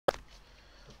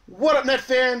What up, Net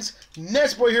fans?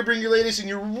 NetsBoy here bringing you the latest and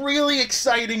your really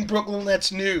exciting Brooklyn Nets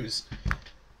news.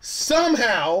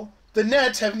 Somehow, the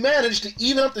Nets have managed to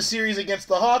even up the series against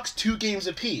the Hawks 2 games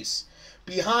apiece,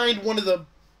 behind one of the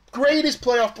greatest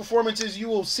playoff performances you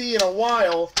will see in a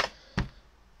while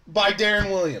by Deron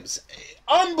Williams.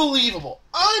 Unbelievable.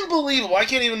 Unbelievable. I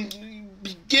can't even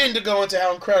begin to go into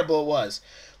how incredible it was.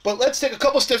 But let's take a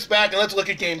couple steps back and let's look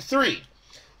at Game 3.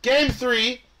 Game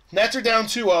 3, Nets are down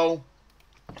 2-0.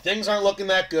 Things aren't looking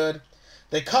that good.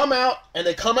 They come out, and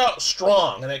they come out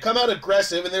strong, and they come out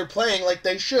aggressive, and they're playing like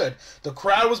they should. The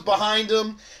crowd was behind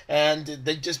them, and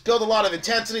they just built a lot of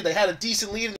intensity. They had a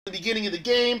decent lead in the beginning of the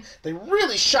game. They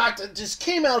really shocked. It just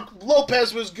came out.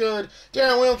 Lopez was good.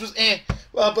 Deron Williams was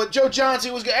but Joe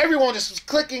Johnson was good. Everyone just was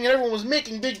clicking, and everyone was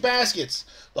making big baskets.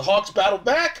 The Hawks battled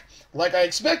back, like I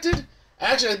expected.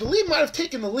 Actually, I believe might have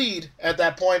taken the lead at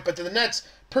that point, but the Nets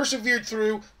persevered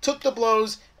through, took the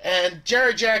blows, and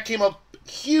Jarrett Jack came up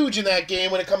huge in that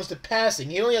game when it comes to passing.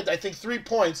 He only had, I think, 3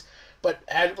 points, but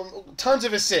had tons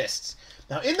of assists.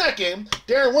 Now, in that game,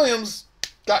 Deron Williams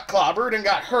got clobbered and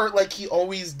got hurt like he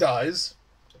always does,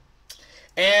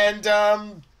 and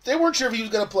they weren't sure if he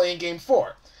was going to play in Game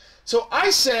 4. So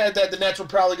I said that the Nets were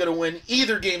probably going to win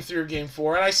either Game 3 or Game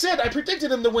 4, and I predicted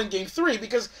them to win Game 3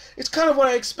 because it's kind of what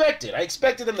I expected. I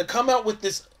expected them to come out with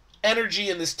this energy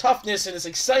and this toughness and this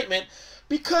excitement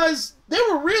because they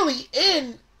were really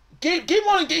in Game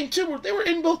 1 and Game 2. They were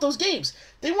in both those games.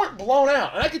 They weren't blown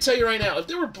out. And I can tell you right now, if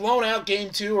they were blown out Game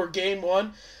 2 or Game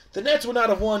 1, the Nets would not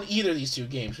have won either of these 2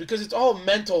 games because it's all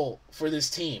mental for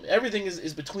this team. Everything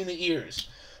is between the ears.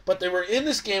 But they were in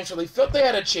this game, so they felt they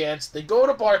had a chance. They go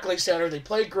to Barclays Center. They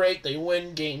play great. They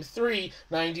win Game 3,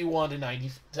 91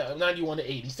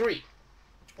 to 83.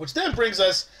 Which then brings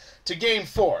us to Game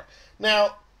 4.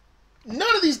 Now,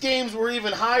 none of these games were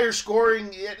even higher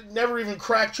scoring. It never even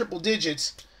cracked triple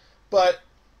digits. But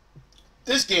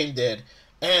this game did.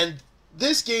 And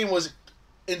this game was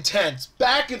intense.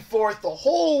 Back and forth the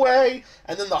whole way.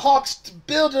 And then the Hawks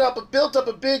built up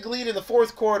a big lead in the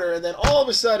fourth quarter. And then all of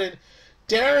a sudden,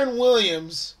 Deron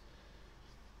Williams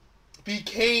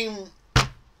became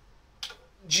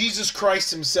Jesus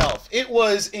Christ himself. It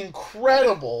was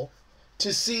incredible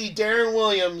to see Deron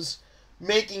Williams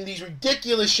making these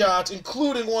ridiculous shots,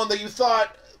 including one that you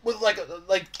thought with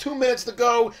like 2 minutes to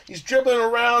go, he's dribbling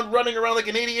around, running around like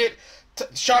an idiot,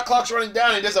 shot clock's running down,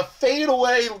 and he does a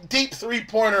fadeaway deep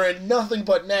three-pointer and nothing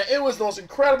but net. It was the most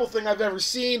incredible thing I've ever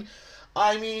seen.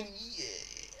 I mean,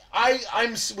 I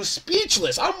was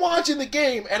speechless. I'm watching the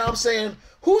game, and I'm saying,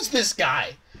 who's this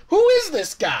guy? Who is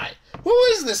this guy? Who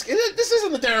is this? This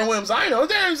isn't the Deron Williams I know.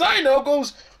 The Deron Williams I know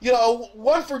goes,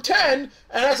 1 for 10 and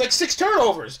has like 6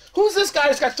 turnovers. Who's this guy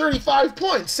that's got 35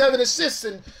 points, 7 assists,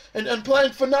 and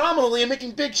playing phenomenally and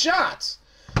making big shots?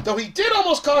 Though he did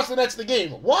almost cost the Nets the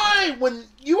game. Why, when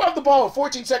you have the ball with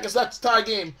 14 seconds left to tie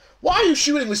game, why are you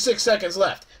shooting with 6 seconds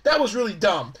left? That was really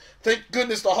dumb. Thank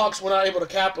goodness the Hawks were not able to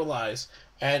capitalize.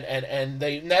 And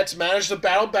the Nets managed to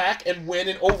battle back and win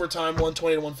in overtime,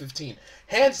 120-115.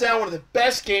 Hands down, one of the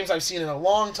best games I've seen in a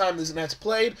long time the Nets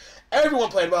played. Everyone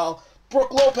played well.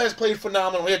 Brook Lopez played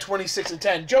phenomenal. He had 26 and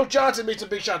 10. Joe Johnson made some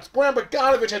big shots. Bojan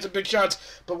Bogdanovic had some big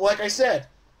shots. But like I said,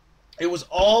 it was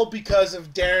all because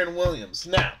of Deron Williams.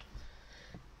 Now,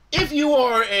 if you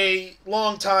are a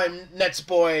longtime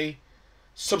NetsBoy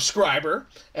subscriber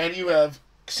and you have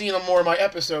seen more of my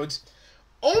episodes,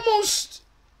 almost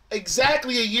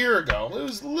exactly a year ago, it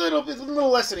was a little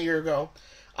less than a year ago,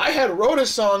 I had wrote a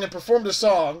song and performed a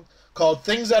song called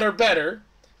Things That Are Better,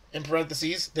 in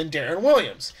parentheses, than Deron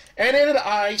Williams. And in it,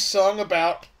 I sung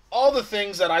about all the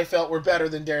things that I felt were better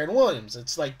than Deron Williams.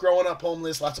 It's like growing up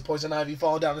homeless, lots of poison ivy,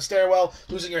 falling down the stairwell,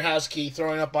 losing your house key,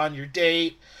 throwing up on your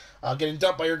date, getting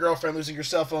dumped by your girlfriend, losing your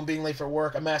cell phone, being late for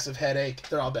work, a massive headache.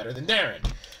 They're all better than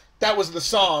Deron. That was the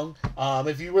song.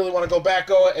 If you really want to go back,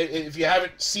 if you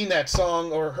haven't seen that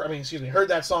song, heard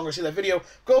that song or seen that video,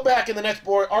 go back in the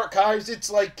NetsBoy archives. It's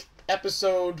like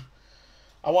episode,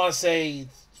 I want to say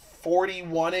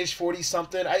 41-ish,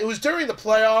 40-something. It was during the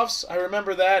playoffs. I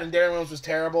remember that, and Deron Williams was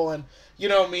terrible, and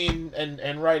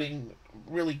and writing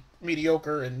really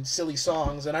mediocre and silly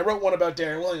songs. And I wrote one about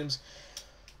Deron Williams.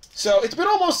 So it's been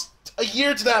almost a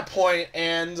year to that point,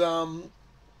 and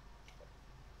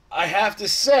I have to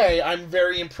say I'm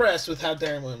very impressed with how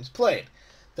Deron Williams played.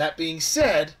 That being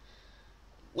said,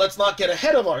 let's not get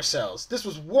ahead of ourselves. This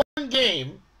was one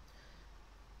game,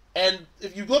 and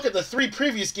if you look at the 3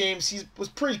 previous games, he was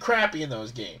pretty crappy in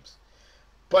those games.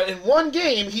 But in one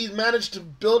game, he managed to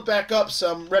build back up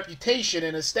some reputation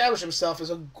and establish himself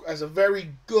as a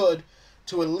very good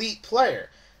to elite player.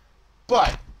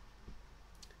 But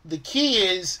the key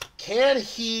is, can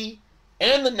he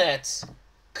and the Nets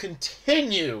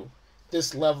continue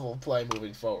this level of play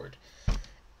moving forward?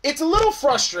 It's a little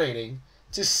frustrating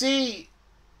to see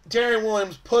Deron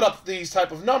Williams put up these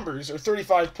type of numbers, or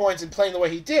 35 points, and playing the way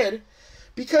he did,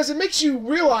 because it makes you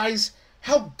realize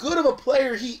how good of a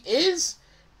player he is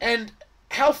and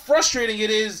how frustrating it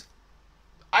is,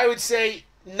 I would say,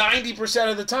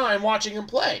 90% of the time watching him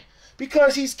play.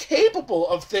 Because he's capable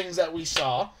of things that we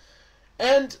saw.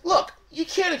 And look, you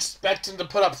can't expect him to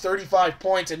put up 35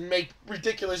 points and make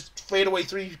ridiculous fadeaway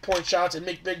three-point shots and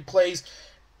make big plays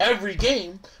every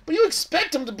game. But you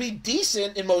expect him to be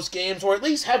decent in most games, or at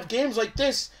least have games like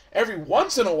this every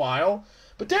once in a while.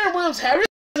 But Deron Williams hasn't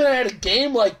had a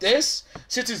game like this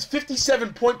since his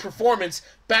 57-point performance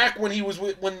back when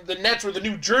when the Nets were the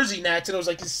New Jersey Nets, and it was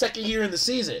like his second year in the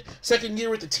season, second year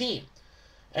with the team.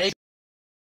 And he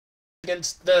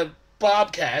against the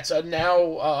Bobcats,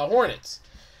 now Hornets.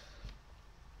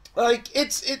 Like,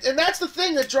 and that's the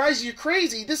thing that drives you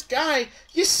crazy. This guy,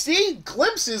 you see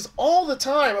glimpses all the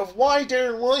time of why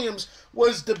Deron Williams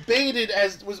was debated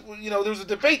there was a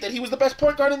debate that he was the best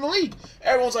point guard in the league.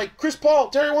 Everyone's like, Chris Paul,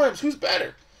 Deron Williams, who's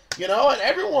better? And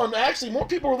everyone, actually, more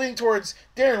people were leaning towards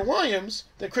Deron Williams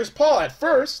than Chris Paul at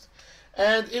first.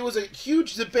 And it was a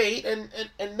huge debate, and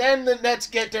then the Nets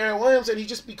get Deron Williams, and he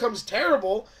just becomes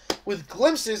terrible with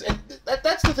glimpses. And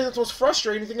that's the thing that's most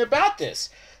frustrating thing about this,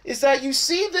 is that you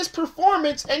see this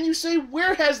performance, and you say,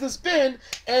 where has this been,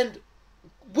 and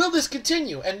will this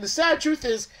continue? And the sad truth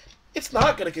is, it's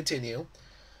not going to continue.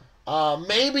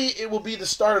 Maybe it will be the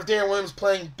start of Deron Williams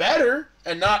playing better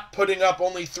and not putting up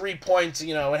only 3 points, and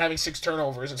having 6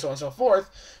 turnovers and so on and so forth.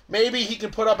 Maybe he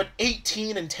can put up an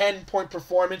 18 and 10 point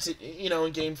performance,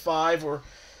 in Game 5, or,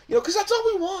 because that's all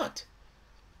we want.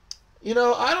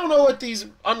 I don't know what these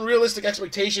unrealistic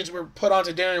expectations were put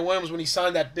onto Deron Williams when he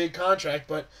signed that big contract,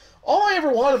 but all I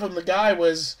ever wanted from the guy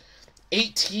was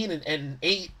 18 and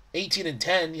 8, 18 and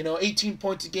 10, 18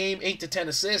 points a game, 8 to 10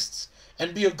 assists,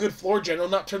 and be a good floor general,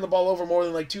 not turn the ball over more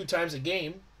than like 2 times a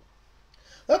game.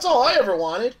 That's all I ever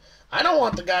wanted. I don't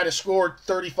want the guy to score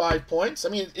 35 points. I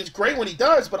mean, it's great when he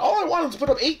does, but all I want him is to put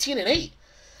up 18 and 8.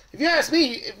 If you ask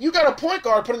me, if you got a point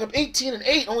guard putting up 18 and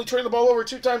 8, only turning the ball over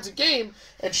 2 times a game,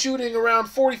 and shooting around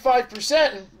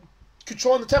 45% and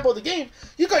controlling the tempo of the game,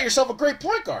 you got yourself a great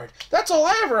point guard. That's all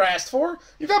I ever asked for.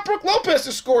 You got Brook Lopez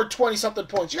who scored 20-something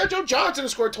points. You got Joe Johnson who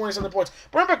scored 20-something points.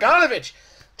 Bojan Bogdanovic,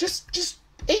 just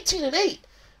 18 and 8.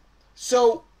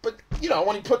 So, but,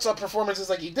 when he puts up performances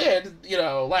like he did,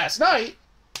 last night,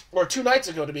 or 2 nights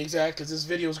ago to be exact, because this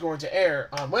video is going to air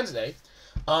on Wednesday,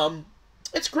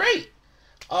 it's great.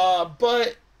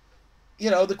 But,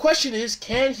 the question is,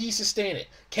 can he sustain it?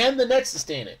 Can the Nets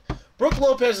sustain it? Brook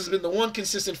Lopez has been the one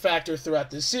consistent factor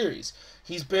throughout this series.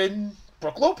 He's been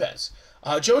Brook Lopez.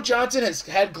 Joe Johnson has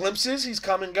had glimpses. He's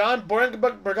come and gone. Bojan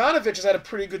Bogdanovic has had a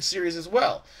pretty good series as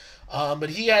well.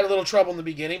 But he had a little trouble in the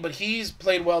beginning, but he's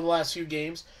played well the last few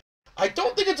games. I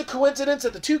don't think it's a coincidence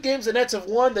that the 2 games the Nets have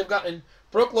won, they've gotten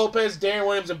Brook Lopez, Deron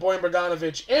Williams, and Bojan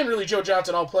Bogdanovic, and really Joe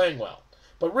Johnson all playing well.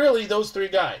 But really, those 3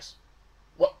 guys.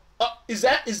 Well, is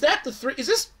that the 3? Is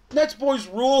this NetsBoy's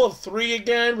rule of 3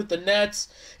 again with the Nets?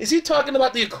 Is he talking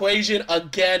about the equation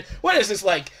again? What is this,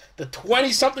 like the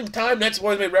 20-something time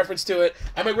NetsBoy's made reference to it?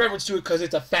 I make reference to it because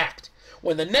it's a fact.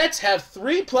 When the Nets have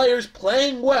 3 players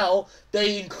playing well,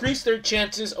 they increase their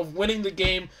chances of winning the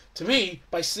game, to me,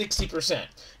 by 60%.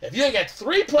 If you get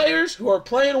 3 players who are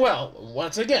playing well,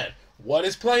 once again, what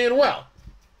is playing well?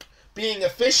 Being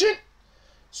efficient,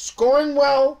 scoring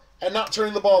well, and not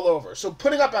turning the ball over. So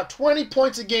putting up about 20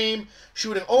 points a game,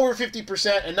 shooting over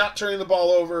 50%, and not turning the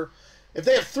ball over. If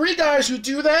they have 3 guys who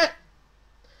do that,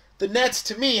 the Nets,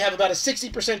 to me, have about a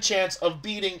 60% chance of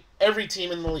beating every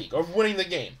team in the league, or winning the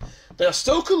game. They'll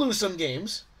still could lose some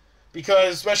games,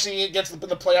 because especially against the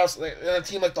playoffs, a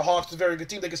team like the Hawks is a very good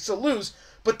team, they can still lose,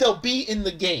 but they'll be in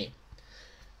the game.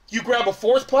 You grab a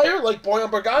 4th player like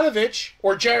Bojan Bogdanovic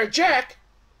or Jarrett Jack,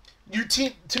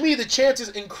 to me, the chances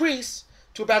increase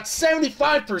to about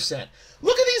 75%.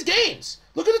 Look at these games.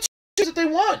 Look at the games that they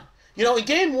won. In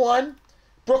Game 1,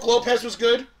 Brook Lopez was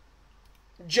good.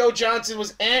 Joe Johnson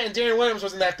was and Deron Williams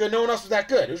wasn't that good. No one else was that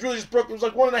good. It was really just Brook. It was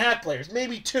like 1.5 players,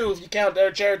 maybe 2 if you count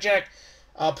Jarrett Jack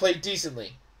played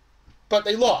decently. But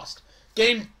they lost.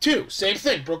 Game 2, same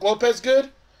thing. Brook Lopez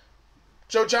good.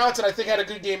 Joe Johnson, I think, had a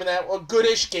good game in that. A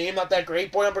goodish game, not that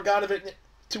great. Bojan Bogdanovic,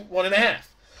 1.5.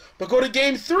 But go to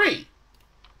Game 3.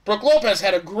 Brook Lopez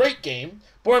had a great game.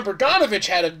 Bojan Bogdanovic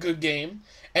had a good game.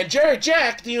 And Jarrett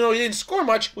Jack, he didn't score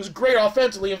much, was great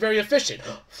offensively and very efficient.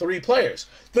 3 players.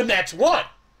 The Nets won.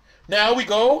 Now we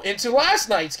go into last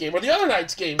night's game, or the other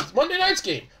night's game, Monday night's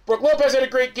game. Brook Lopez had a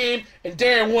great game, and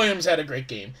Deron Williams had a great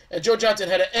game. And Joe Johnson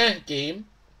had an game,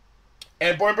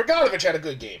 and Boyan Bogdanovic had a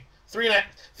good game. Three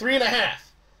and a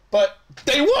half. But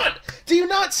they won. Do you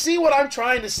not see what I'm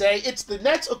trying to say? It's the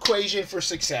Nets equation for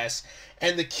success,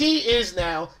 and the key is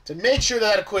now to make sure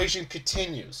that equation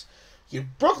continues.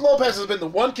 Brook Lopez has been the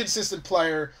one consistent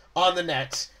player on the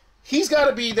Nets. He's got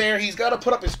to be there. He's got to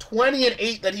put up his 20 and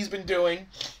 8 that he's been doing.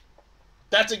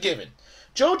 That's a given.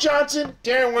 Joe Johnson,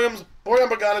 Deron Williams, Boyan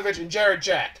Bogdanovic, and Jarrett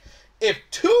Jack. If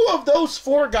 2 of those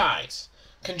 4 guys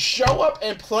can show up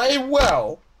and play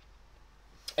well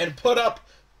and put up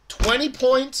 20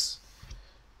 points,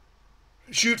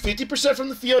 shoot 50% from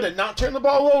the field, and not turn the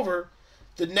ball over,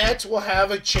 the Nets will have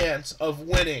a chance of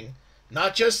winning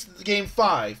not just Game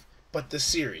 5, but the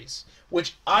series,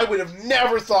 which I would have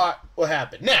never thought would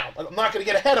happen. Now, I'm not going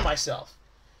to get ahead of myself.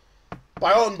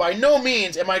 By no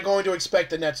means am I going to expect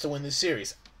the Nets to win this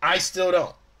series. I still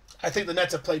don't. I think the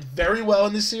Nets have played very well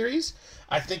in this series.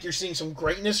 I think you're seeing some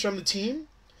greatness from the team.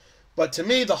 But to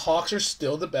me, the Hawks are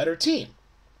still the better team.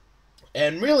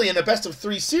 And really, in the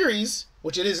best-of-3 series,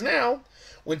 which it is now,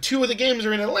 when 2 of the games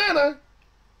are in Atlanta,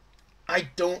 I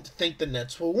don't think the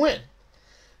Nets will win.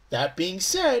 That being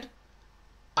said,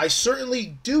 I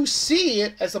certainly do see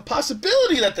it as a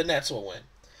possibility that the Nets will win.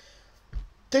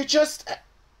 They just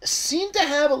seem to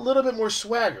have a little bit more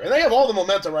swagger. And they have all the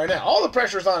momentum right now. All the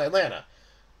pressure's on Atlanta.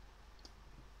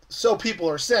 So people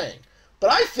are saying.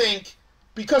 But I think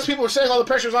because people are saying all the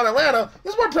pressure's on Atlanta,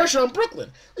 there's more pressure on Brooklyn.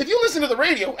 If you listen to the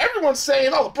radio, everyone's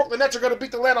saying, oh, the Brooklyn Nets are going to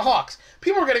beat the Atlanta Hawks.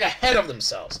 People are getting ahead of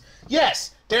themselves.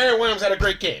 Yes, Deron Williams had a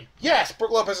great game. Yes,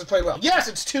 Brook Lopez has played well. Yes,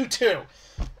 it's 2-2.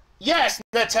 Yes,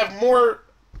 Nets have more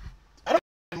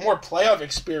playoff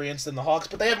experience than the Hawks,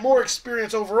 but they have more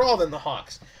experience overall than the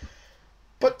Hawks.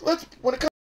 But when it comes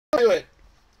to it,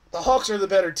 the Hawks are the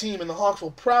better team, and the Hawks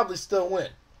will probably still win.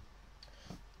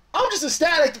 I'm just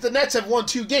ecstatic that the Nets have won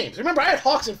 2 games. Remember, I had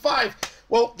Hawks in 5.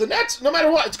 Well, the Nets, no matter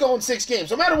what, it's going 6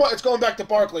 games. No matter what, it's going back to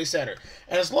Barclays Center.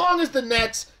 And as long as the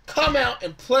Nets come out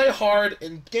and play hard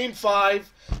in Game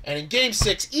 5 and in Game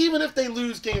 6, even if they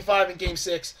lose Game 5 and Game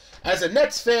 6, as a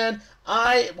Nets fan,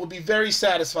 I will be very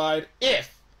satisfied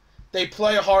if they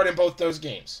play hard in both those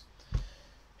games.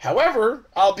 However,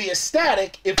 I'll be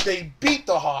ecstatic if they beat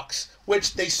the Hawks,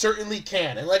 which they certainly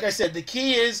can. And like I said, the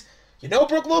key is,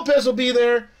 Brook Lopez will be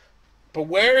there, but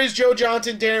where is Joe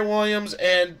Johnson, Deron Williams,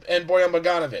 and Boyan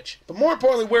Bogdanovic? But more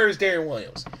importantly, where is Deron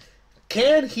Williams?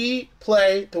 Can he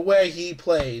play the way he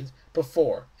played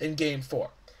before in Game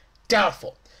 4?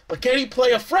 Doubtful. But can he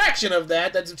play a fraction of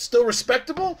that that's still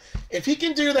respectable? If he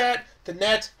can do that, the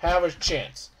Nets have a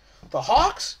chance. The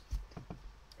Hawks,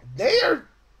 they are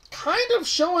kind of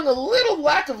showing a little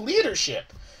lack of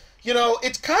leadership.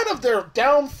 It's kind of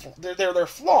their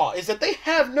flaw is that they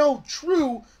have no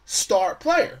true star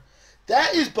player.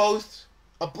 That is both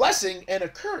a blessing and a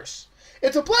curse.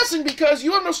 It's a blessing because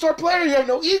you have no star player, you have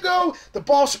no ego, the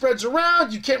ball spreads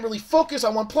around, you can't really focus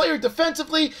on one player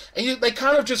defensively, and they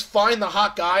kind of just find the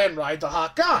hot guy and ride the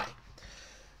hot guy.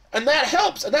 And that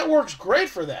helps, and that works great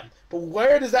for them. But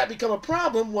where does that become a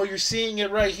problem? Well, you're seeing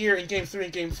it right here in Game 3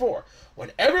 and Game 4.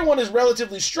 When everyone is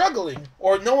relatively struggling,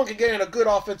 or no one can get in a good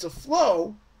offensive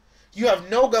flow, you have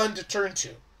no gun to turn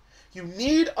to. You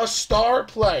need a star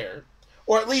player,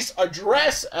 or at least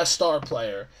address a star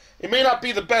player. It may not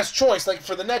be the best choice. Like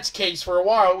for the Nets case, for a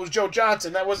while, it was Joe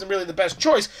Johnson. That wasn't really the best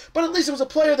choice, but at least it was a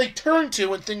player they turned to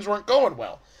when things weren't going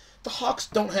well. The Hawks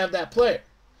don't have that player.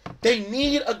 They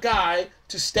need a guy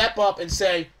to step up and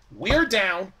say, we're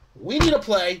down, we need a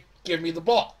play, give me the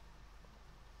ball.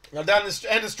 Now, down the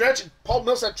end of the stretch, Paul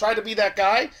Millsap tried to be that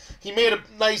guy. He made a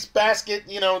nice basket,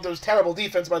 there was terrible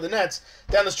defense by the Nets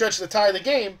down the stretch to tie the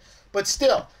game. But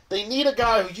still, they need a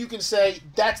guy who you can say,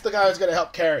 that's the guy who's going to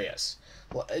help carry us.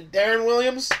 Well, Deron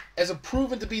Williams has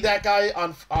proven to be that guy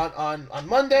on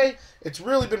Monday. It's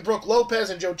really been Brook Lopez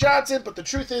and Joe Johnson, but the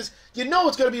truth is,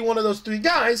 it's going to be one of those 3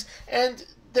 guys, and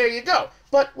there you go.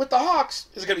 But with the Hawks,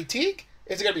 is it going to be Teague?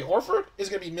 Is it going to be Horford? Is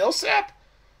it going to be Millsap?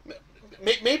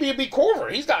 Maybe it'd be Corver.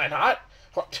 He's dying hot.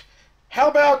 How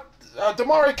about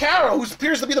Damari Carroll, who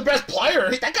appears to be the best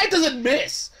player? That guy doesn't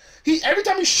miss. Every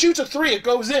time he shoots a 3, it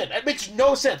goes in. That makes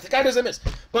no sense. The guy doesn't miss.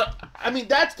 But,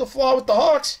 that's the flaw with the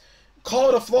Hawks. Call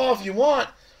it a flaw if you want.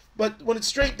 But when it's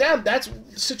straight down, that's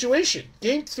the situation.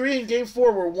 Game 3 and Game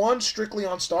 4 were won strictly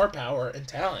on star power and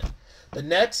talent. The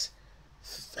Nets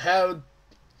have...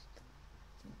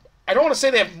 I don't want to say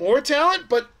they have more talent,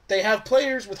 but they have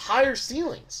players with higher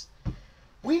ceilings.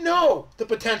 We know the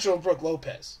potential of Brook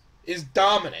Lopez is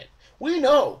dominant. We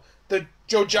know the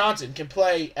Joe Johnson can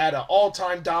play at an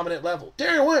all-time dominant level.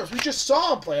 Deron Williams, we just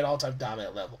saw him play at an all-time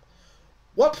dominant level.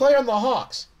 What player on the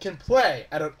Hawks can play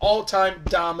at an all-time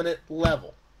dominant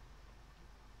level?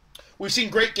 We've seen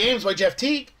great games by Jeff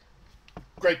Teague.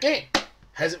 Great game.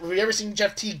 Have we ever seen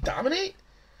Jeff Teague dominate?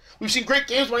 We've seen great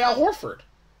games by Al Horford.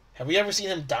 Have we ever seen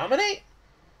him dominate?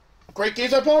 Great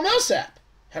games by Paul Millsap.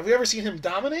 Have we ever seen him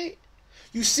dominate?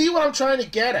 You see what I'm trying to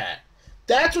get at?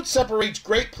 That's what separates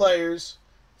great players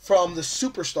from the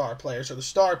superstar players or the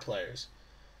star players.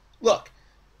 Look,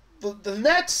 the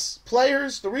Nets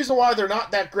players, the reason why they're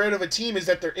not that great of a team is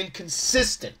that they're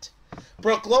inconsistent.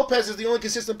 Brook Lopez is the only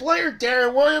consistent player.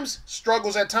 Deron Williams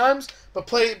struggles at times, but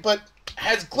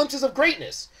has glimpses of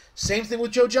greatness. Same thing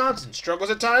with Joe Johnson. Struggles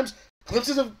at times,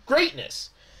 glimpses of greatness.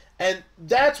 And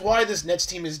that's why this Nets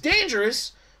team is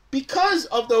dangerous, because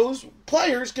of those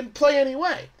players can play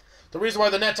anyway. The reason why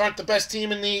the Nets aren't the best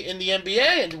team in the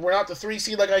NBA and we're not the 3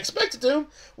 seed like I expected them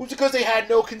was because they had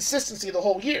no consistency the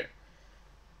whole year.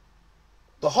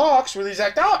 The Hawks were the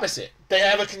exact opposite. They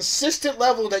have a consistent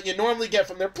level that you normally get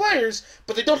from their players,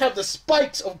 but they don't have the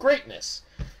spikes of greatness.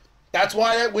 That's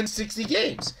why they win 60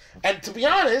 games. And to be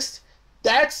honest,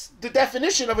 that's the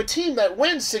definition of a team that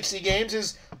wins 60 games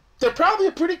is they're probably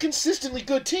a pretty consistently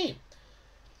good team.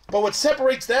 But what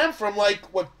separates them from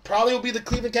what probably will be the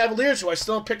Cleveland Cavaliers, who I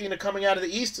still am picking to coming out of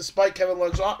the East despite Kevin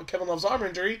Love's arm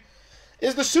injury,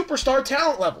 is the superstar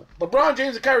talent level. LeBron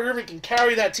James and Kyrie Irving can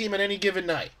carry that team on any given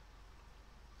night.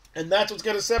 And that's what's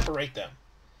going to separate them.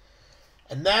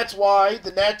 And that's why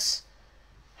the Nets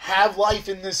have life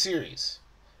in this series.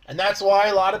 And that's why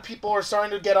a lot of people are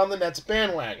starting to get on the Nets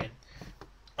bandwagon.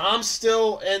 I'm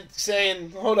still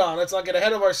saying, hold on, let's not get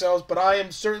ahead of ourselves, but I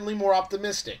am certainly more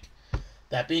optimistic.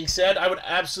 That being said, I would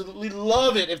absolutely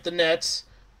love it if the Nets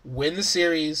win the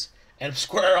series and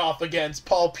square off against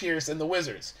Paul Pierce and the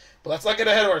Wizards. But let's not get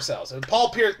ahead of ourselves. And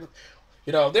Paul Pierce,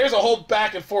 there's a whole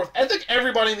back and forth. I think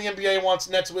everybody in the NBA wants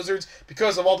Nets Wizards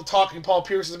because of all the talking Paul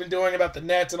Pierce has been doing about the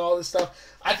Nets and all this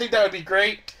stuff. I think that would be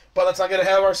great, but let's not get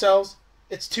ahead of ourselves.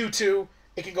 It's 2-2.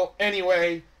 It can go any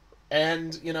way,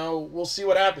 and, we'll see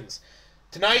what happens.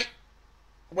 Tonight,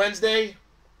 Wednesday,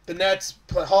 the Nets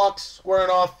play Hawks squaring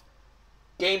off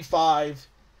Game 5.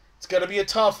 It's going to be a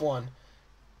tough one.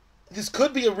 This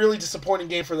could be a really disappointing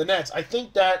game for the Nets. I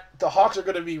think that the Hawks are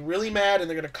going to be really mad and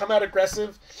they're going to come out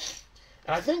aggressive.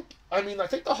 And I think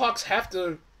the Hawks have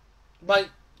to might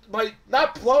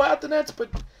not blow out the Nets, but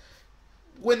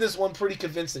win this one pretty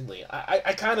convincingly.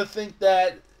 I kind of think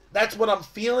that that's what I'm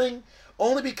feeling,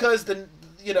 only because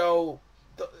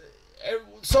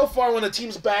so far when the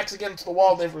team's back's against the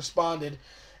wall, they've responded.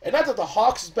 And not that the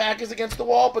Hawks' back is against the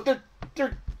wall, but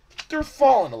they're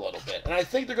falling a little bit. And I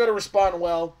think they're going to respond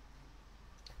well.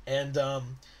 And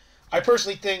I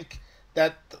personally think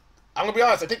that, I'm going to be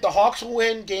honest, I think the Hawks will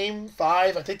win Game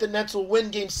 5. I think the Nets will win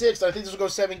Game 6. I think this will go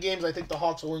 7 games. I think the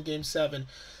Hawks will win Game 7.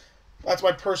 That's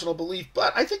my personal belief.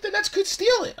 But I think the Nets could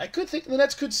steal it. I could think the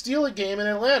Nets could steal a game in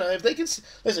Atlanta. If they can,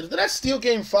 listen, if the Nets steal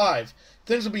Game 5,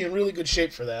 things will be in really good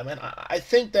shape for them. And I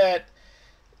think that,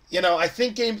 I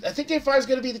think Game 5 is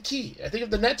going to be the key. I think if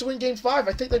the Nets win Game 5,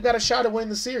 I think they've got a shot at winning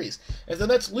the series. If the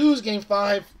Nets lose Game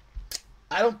 5,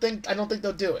 I don't think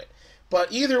they'll do it.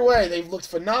 But either way, they've looked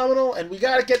phenomenal, and we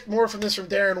got to get more from this from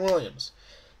Deron Williams.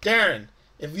 Deron,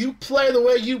 if you play the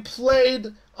way you played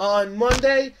on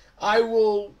Monday, I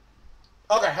will.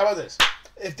 Okay, how about this?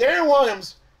 If Deron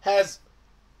Williams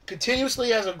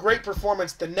continuously has a great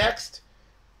performance the next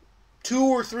 2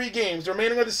 or 3 games, the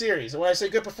remaining of the series, and when I say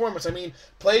good performance, I mean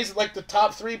plays like the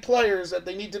top 3 players that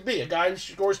they need to be. A guy who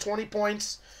scores 20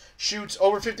 points, shoots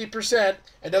over 50%,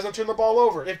 and doesn't turn the ball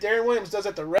over. If Deron Williams does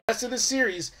it the rest of the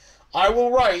series, I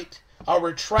will write a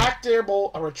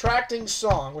retractable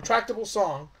song,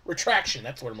 retraction,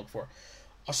 that's what I'm looking for.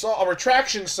 A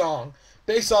retraction song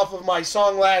based off of my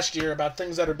song last year about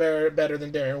things that are better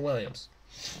than Deron Williams.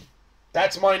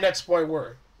 That's my NetsBoy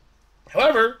word.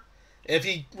 However, if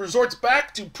he resorts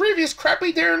back to previous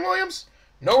crappy Deron Williams,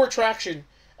 no retraction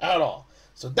at all.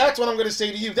 So that's what I'm going to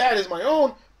say to you. That is my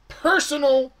own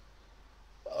personal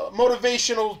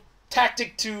motivational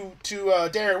tactic to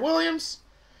Deron Williams.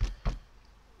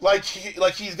 Like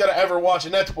he's going to ever watch a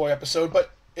NetsBoy episode.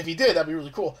 But if he did, that'd be really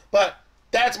cool. But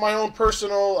that's my own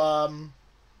personal,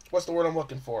 what's the word I'm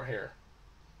looking for here?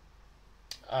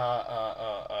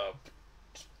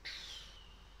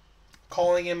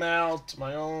 Calling him out,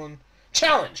 my own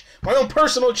challenge. My own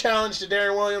personal challenge to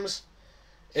Deron Williams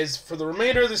is for the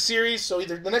remainder of the series, so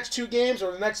either the next 2 games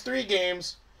or the next 3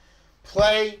 games,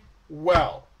 play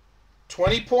well.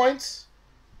 20 points,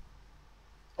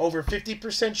 over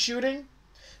 50% shooting,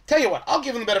 Tell you what, I'll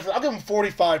give him the benefit. I'll give him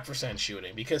 45%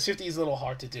 shooting because 50 is a little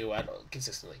hard to do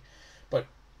consistently. But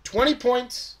 20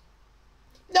 points.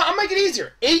 No, I'll make it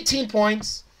easier. 18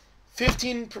 points,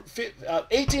 18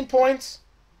 points,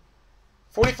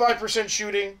 45%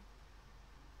 shooting,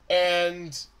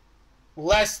 and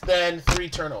less than 3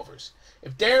 turnovers.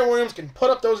 If Deron Williams can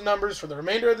put up those numbers for the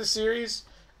remainder of the series,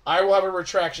 I will have a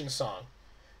retraction song.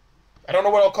 I don't know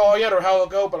what I'll call yet or how it'll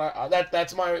go, but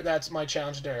that's my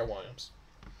challenge to Deron Williams.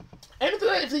 And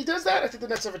if he does that, I think the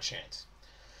Nets have a chance.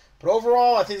 But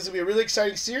overall, I think this will be a really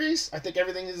exciting series. I think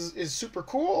everything is super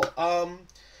cool.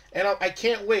 And I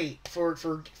can't wait for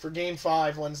Game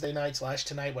 5 Wednesday night /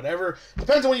 tonight, whatever.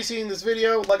 Depends on when you're seeing this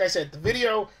video. Like I said, the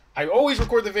video, I always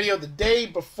record the video the day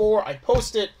before I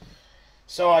post it.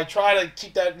 So I try to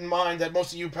keep that in mind that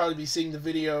most of you probably be seeing the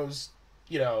videos,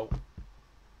 you know,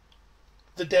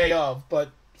 the day of.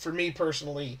 But for me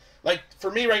personally, like for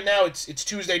me right now, it's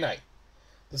Tuesday night.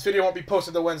 This video won't be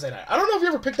posted the Wednesday night. I don't know if you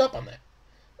ever picked up on that.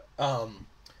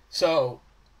 So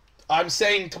I'm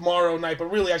saying tomorrow night,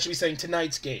 but really I should be saying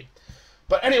tonight's game.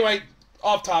 But anyway,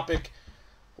 off topic.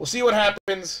 We'll see what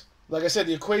happens. Like I said,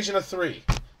 the equation of 3.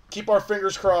 Keep our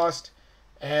fingers crossed,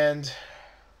 and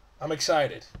I'm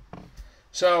excited.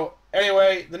 So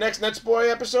anyway, the next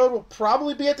NetsBoy episode will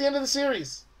probably be at the end of the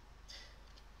series.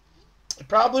 It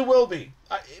probably will be.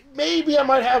 Maybe I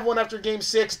might have one after Game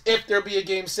 6. If there be a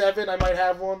Game 7, I might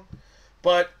have one.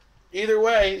 But either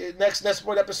way, next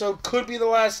NetsBoy episode could be the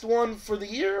last one for the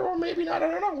year, or maybe not. I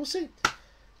don't know. We'll see.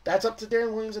 That's up to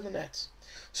Deron Williams and the Nets.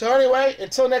 So anyway,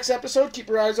 until next episode, keep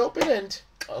your eyes open, and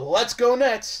let's go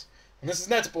Nets. And this is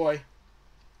NetsBoy,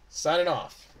 signing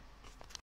off.